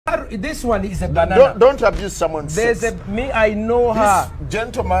this one is a banana. Don't abuse someone's There's sex. I know her. This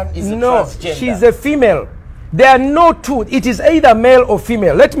gentleman is a no, transgender. she's a female. There are no two. It is either male or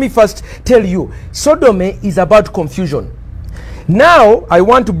female. Let me first tell you, sodomy is about confusion. Now, I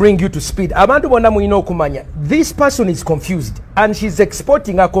want to bring you to speed. This person is confused and she's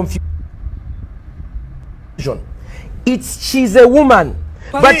exporting her confusion. She's a woman,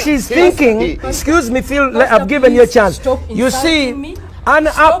 but she's thinking, excuse me, Phil, I've given you a chance. You see,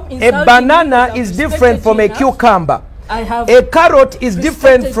 a banana is different from a cucumber. A carrot is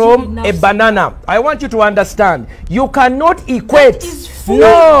different from a banana. I want you to understand. You cannot equate.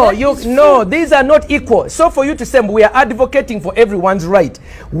 No, these are not equal. So for you to say we are advocating for everyone's right.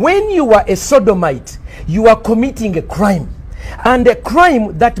 When you are a sodomite, you are committing a crime. And a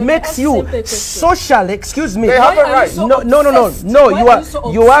crime that makes you social, excuse me. They have a right. No,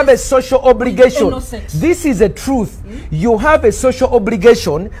 you have a social obligation. This is a truth. You have a social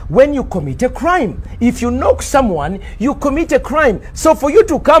obligation when you commit a crime. If you knock someone, you commit a crime. So for you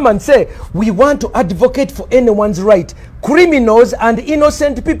to come and say, we want to advocate for anyone's right, criminals and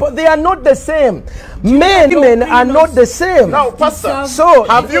innocent people, they are not the same. Men, women are not the same. Now, Pastor, so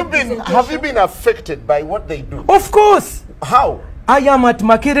have you been affected by what they do? Of course. How? I am at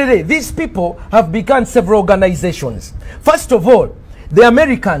Makerere. These people have begun several organizations. First of all, the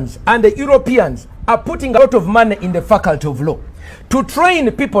Americans and the Europeans are putting a lot of money in the faculty of law to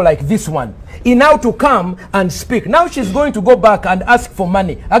train people like this one in how to come and speak. Now she's going to go back and ask for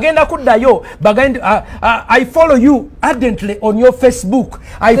money. Again, I follow you ardently on your Facebook.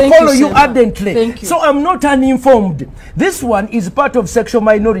 I follow you ardently. Thank you. So I'm not uninformed. This one is part of Sexual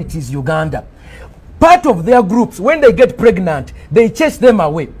Minorities Uganda. Part of their groups, when they get pregnant, they chase them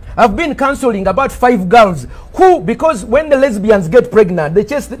away. I've been counseling about 5 girls who, because when the lesbians get pregnant, they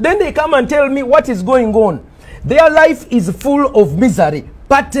chase, then they come and tell me what is going on. Their life is full of misery.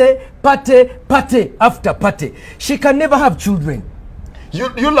 Pate after pate. She can never have children.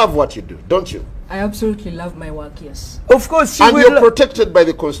 You love what you do, don't you? I absolutely love my work, yes. Of course, and you're protected by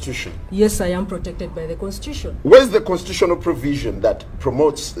the Constitution. Yes, I am protected by the Constitution. Where's the constitutional provision that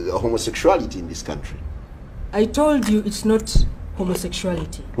promotes homosexuality in this country? I told you it's not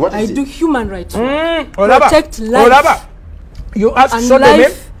homosexuality. What is I do human rights. Protect life. You ask sodomy,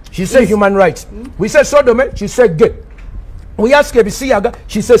 she said human rights. We said sodomy, she said gay. We ask Ebisiaga,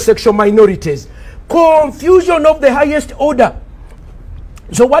 she says sexual minorities. Confusion of the highest order.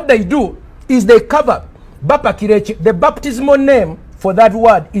 So what they do is they cover Bapa Kirechi. The baptismal name for that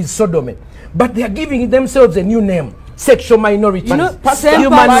word is sodomy. But they are giving themselves a new name. Sexual minority. You know,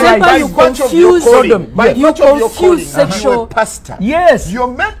 human rights. You confuse sodomy. You confuse sexual. Pastor. Yes. You're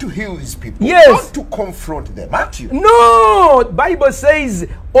meant to heal these people. Yes. Not to confront them, aren't you? No. Bible says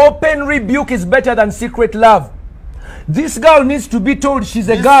open rebuke is better than secret love. This girl needs to be told she's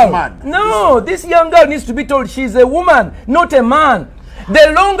a girl. No, this young girl needs to be told she's a woman, not a man.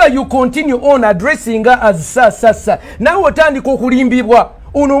 The longer you continue on addressing her as sa, now otandika okulimbibwa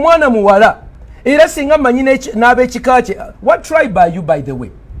uno mwana muwala era singa manyine n'abekika kye. What tribe are you, by the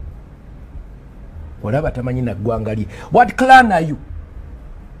way? Olaba tamanyi na ggwanga lye. What clan are you?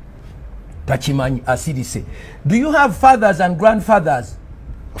 Tachimanyi asirise. Do you have fathers and grandfathers?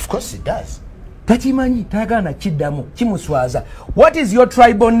 Of course it does. Tachimanyi tagana kiddamu kimuswaza. What is your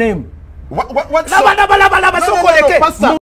tribal name? What